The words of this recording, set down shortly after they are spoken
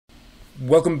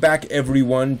Welcome back,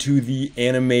 everyone, to the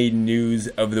anime news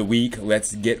of the week.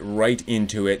 Let's get right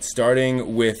into it,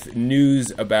 starting with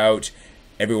news about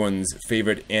everyone's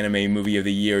favorite anime movie of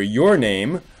the year, Your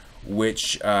Name,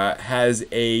 which has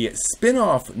a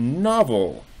spin-off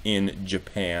novel in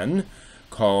Japan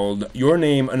called Your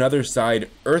Name, Another Side,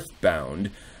 Earthbound.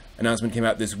 Announcement came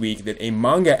out this week that a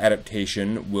manga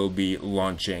adaptation will be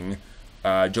launching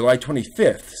July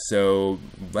 25th, so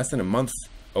less than a month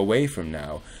away from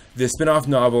now. The spin-off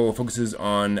novel focuses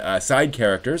on side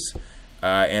characters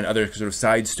and other sort of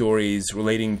side stories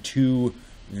relating to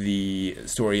the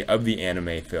story of the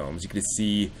anime films. You get to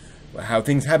see how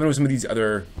things happen with some of these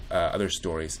other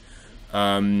stories.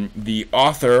 The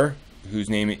author, whose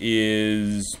name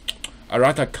is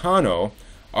Arata Kano,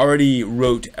 already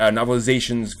wrote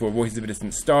novelizations for Voices of a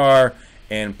Distant Star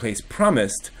and Place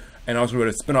Promised, and also wrote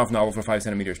a spin-off novel for 5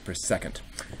 centimeters per second.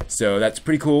 So that's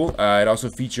pretty cool. It also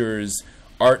features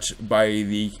art by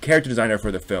the character designer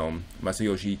for the film,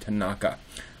 Masayoshi Tanaka,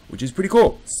 which is pretty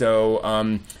cool. So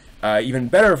even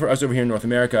better for us over here in North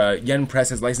America, Yen Press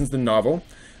has licensed the novel,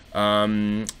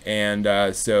 so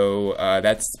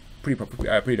that's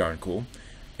pretty darn cool.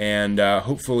 And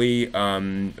hopefully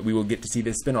we will get to see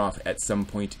this spin-off at some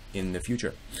point in the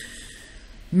future.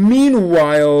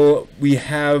 Meanwhile, we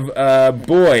have,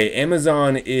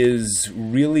 Amazon is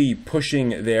really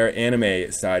pushing their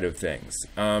anime side of things.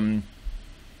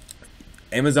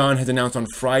 Amazon has announced on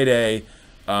Friday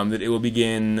that it will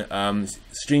begin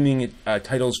streaming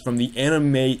titles from the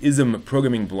Animeism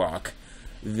programming block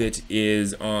that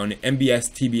is on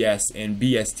MBS, TBS, and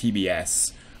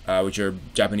BSTBS, which are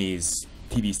Japanese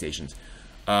TV stations.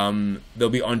 They'll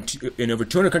be on in over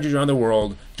 200 countries around the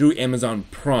world through Amazon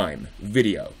Prime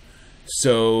Video.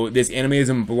 So this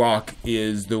Animeism block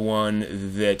is the one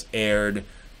that aired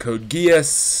Code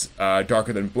Geass,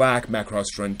 Darker Than Black,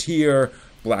 Macross Frontier,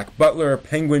 Black Butler,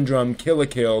 Penguin Drum, Kill la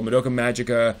Kill, Madoka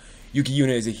Magica, Yuki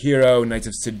Yuna is a Hero, Knights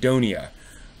of Sidonia.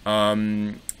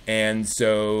 And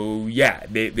so, yeah,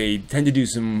 they tend to do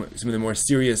some of the more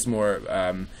serious, more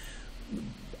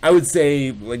I would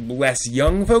say, like, less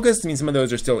young focused. I mean, some of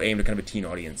those are still aimed at kind of a teen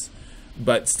audience,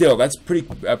 but still, that's pretty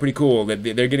cool that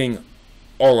they're getting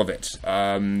all of it.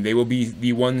 They will be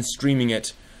the ones streaming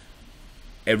it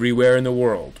everywhere in the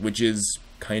world, which is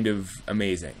kind of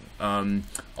amazing.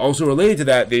 Also related to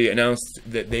that, they announced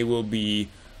that they will be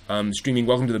streaming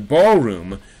Welcome to the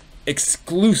Ballroom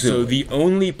exclusively. So the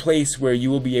only place where you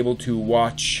will be able to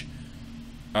watch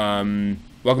Welcome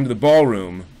to the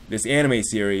Ballroom, this anime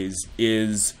series,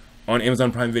 is on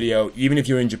Amazon Prime Video, even if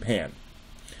you're in Japan.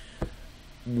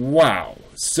 Wow.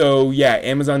 So yeah,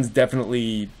 Amazon's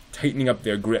definitely tightening up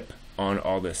their grip on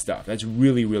all this stuff. That's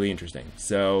really, really interesting.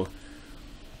 So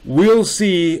we'll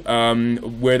see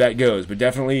where that goes, but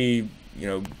definitely,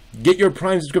 get your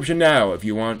Prime subscription now if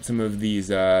you want some of these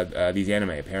anime,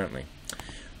 apparently.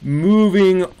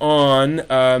 Moving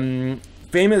on,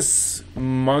 famous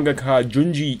mangaka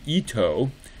Junji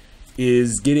Ito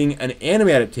is getting an anime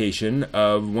adaptation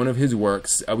of one of his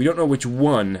works. We don't know which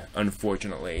one,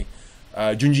 unfortunately.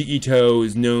 Junji Ito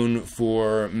is known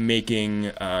for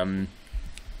making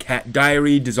Cat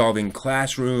Diary, Dissolving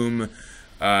Classroom,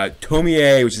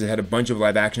 Tomie, which has had a bunch of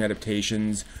live-action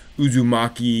adaptations,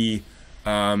 Uzumaki,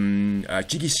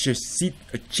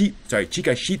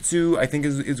 Chikashitsu, I think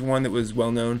is one that was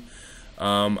well-known.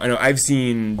 I know I've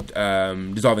seen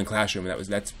Dissolving Classroom, and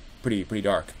that's pretty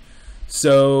dark.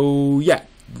 So, yeah,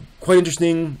 quite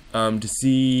interesting to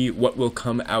see what will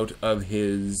come out of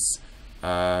his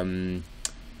that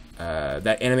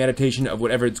anime adaptation of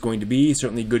whatever it's going to be.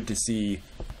 Certainly good to see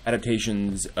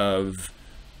adaptations of,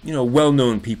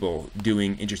 well-known people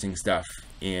doing interesting stuff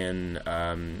in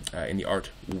the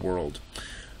art world.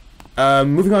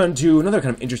 Moving on to another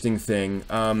kind of interesting thing.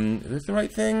 Is this the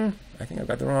right thing? I think I've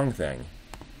got the wrong thing.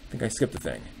 I think I skipped a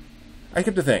thing.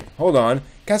 Hold on.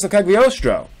 Castle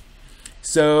Cagliostro.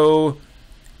 So,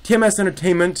 TMS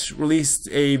Entertainment released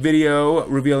a video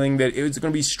revealing that it was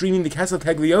going to be streaming the Castle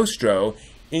Cagliostro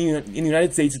in the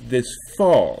United States this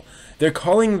fall. They're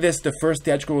calling this the first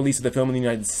theatrical release of the film in the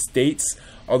United States,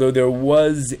 although there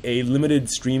was a limited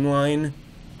Streamline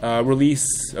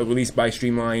release by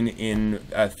Streamline in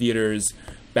theaters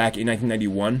back in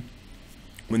 1991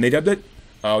 when they dubbed it,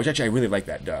 which actually I really like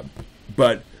that dub.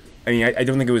 But, I mean, I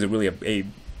don't think it was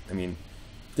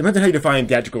depends on how you define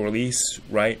theatrical release,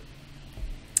 right?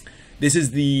 This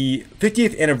is the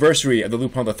 50th anniversary of the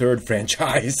Lupin III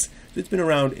franchise. It's been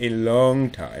around a long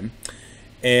time.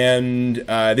 And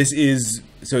it's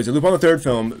a Lupin III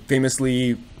film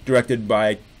famously directed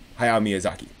by Hayao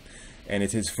Miyazaki. And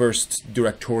it's his first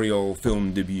directorial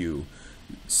film debut.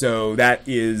 So that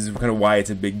is kind of why it's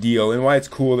a big deal and why it's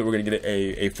cool that we're going to get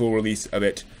a full release of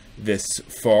it this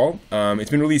fall.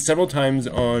 It's been released several times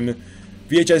on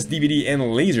VHS, DVD, and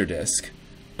Laserdisc.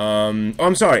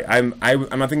 I'm sorry. I'm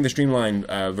not thinking the streamlined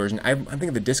version. I'm thinking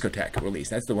of the Discotheque release.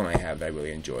 That's the one I have that I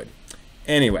really enjoyed.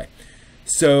 Anyway,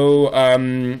 so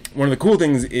one of the cool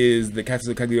things is the Castles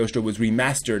of Cagliostro was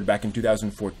remastered back in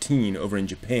 2014 over in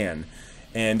Japan,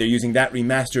 and they're using that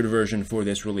remastered version for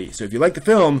this release. So if you like the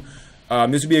film,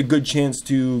 this would be a good chance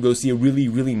to go see a really,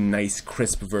 really nice,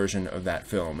 crisp version of that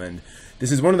film. And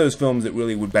this is one of those films that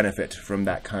really would benefit from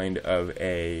that kind of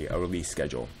a release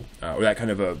schedule, or that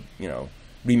kind of a,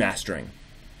 remastering.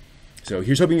 So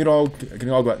here's hoping you can all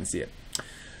go out and see it.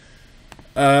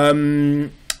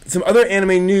 Some other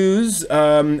anime news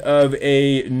of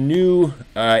a new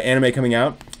anime coming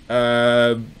out.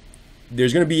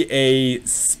 There's going to be a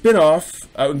spin-off.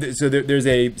 So there's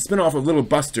a spin-off of Little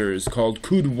Busters called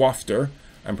CAGLIOSTRO.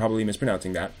 I'm probably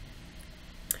mispronouncing that.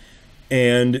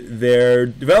 And their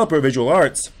developer, Visual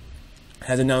Arts,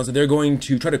 has announced that they're going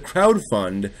to try to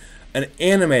crowdfund an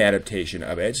anime adaptation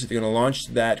of it. They're going to launch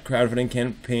that crowdfunding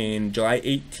campaign July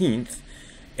 18th.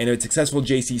 And if it's successful,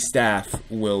 JC Staff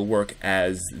will work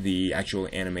as the actual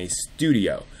anime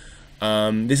studio.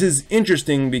 This is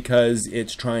interesting because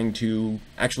it's trying to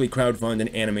actually crowdfund an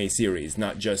anime series,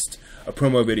 not just a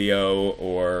promo video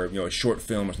or a short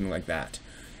film or something like that.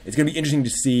 It's going to be interesting to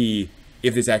see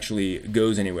if this actually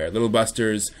goes anywhere. Little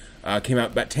Busters came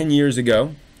out about 10 years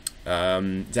ago.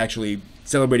 It's actually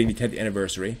celebrating the 10th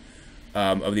anniversary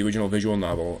of the original visual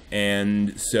novel,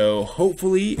 and so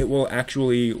hopefully it will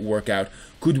actually work out.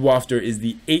 CAGLIOSTRO is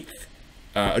the 8th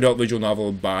adult visual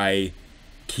novel by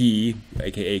Key,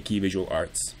 aka Key Visual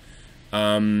Arts.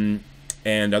 And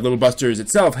Little Busters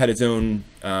itself had its own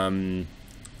anime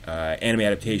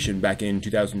adaptation back in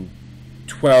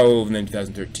 2012 and then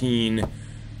 2013,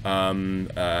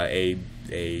 a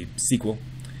sequel,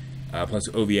 plus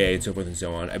OVA and so forth and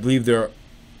so on. I believe the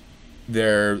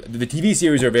TV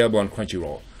series are available on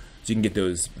Crunchyroll, so you can get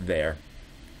those there.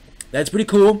 That's pretty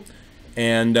cool.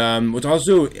 And what's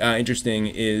also interesting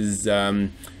is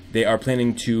they are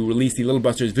planning to release the Little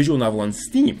Busters visual novel on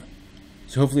Steam.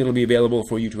 So hopefully it'll be available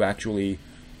for you to actually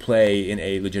play in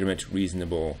a legitimate,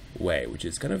 reasonable way, which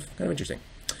is kind of interesting.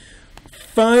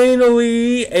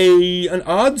 Finally, an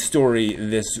odd story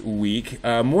this week.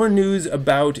 More news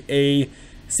about a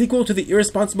sequel to The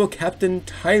Irresponsible Captain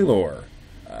Tylor.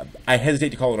 I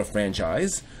hesitate to call it a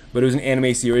franchise, but it was an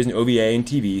anime series, an OVA and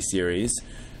TV series,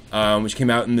 which came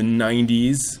out in the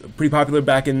 90s, pretty popular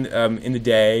back in the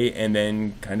day, and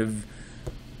then kind of,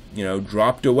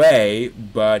 dropped away.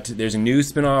 But there's a new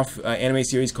spin-off anime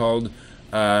series called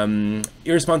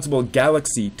Irresponsible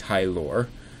Galaxy Tylor,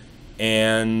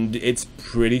 and it's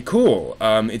pretty cool.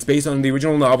 It's based on the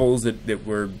original novels that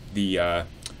were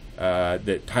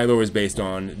that Tylor was based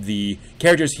on. The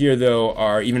characters here, though,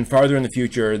 are even farther in the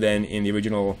future than in the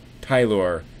original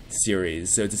Tylor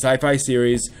series. So it's a sci-fi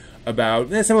series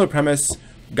about a similar premise: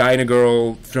 guy and a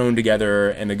girl thrown together,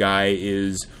 and the guy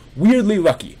is weirdly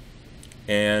lucky,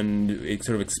 and it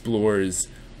sort of explores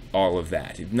all of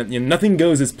that. Nothing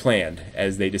goes as planned,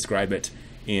 as they describe it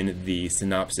in the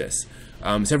synopsis.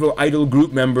 Several idol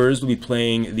group members will be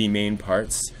playing the main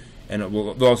parts, and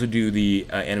they'll also do the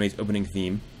anime's opening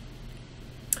theme.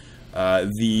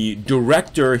 The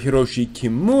director, Hiroshi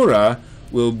Kimura,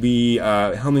 will be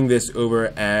helming this over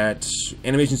at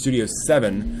Animation Studio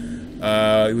 7.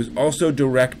 He was also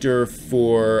director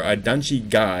for Danshi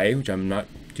Gai, which I'm not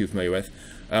too familiar with,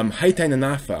 Haitai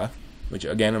Nanafa, which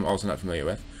again I'm also not familiar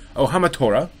with,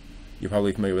 Hamatora, you're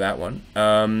probably familiar with that one,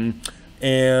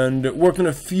 and worked on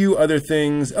a few other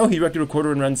things. He directed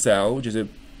Recorder and Rancel, which is a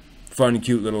fun,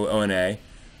 cute little ONA.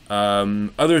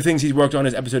 Other things he's worked on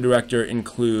as episode director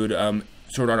include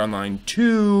Sword Art Online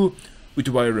 2,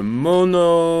 Utawai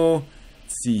Remono,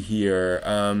 let's see here,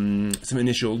 some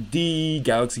Initial D,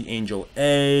 Galaxy Angel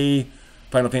A,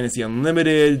 Final Fantasy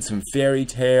Unlimited, some Fairy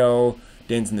Tail,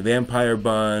 Dance in the Vampire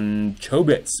Bun,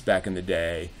 Chobits back in the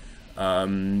day.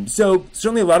 So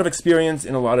certainly a lot of experience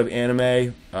in a lot of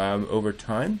anime over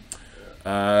time.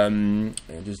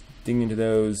 Just digging into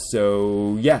those.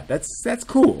 So yeah, that's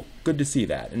cool. Good to see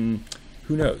that. And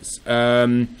who knows?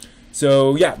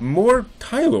 So yeah, more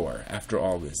Tylor after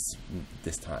all this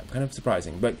time. Kind of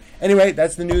surprising. But anyway,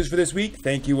 that's the news for this week.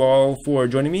 Thank you all for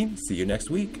joining me. See you next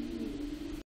week.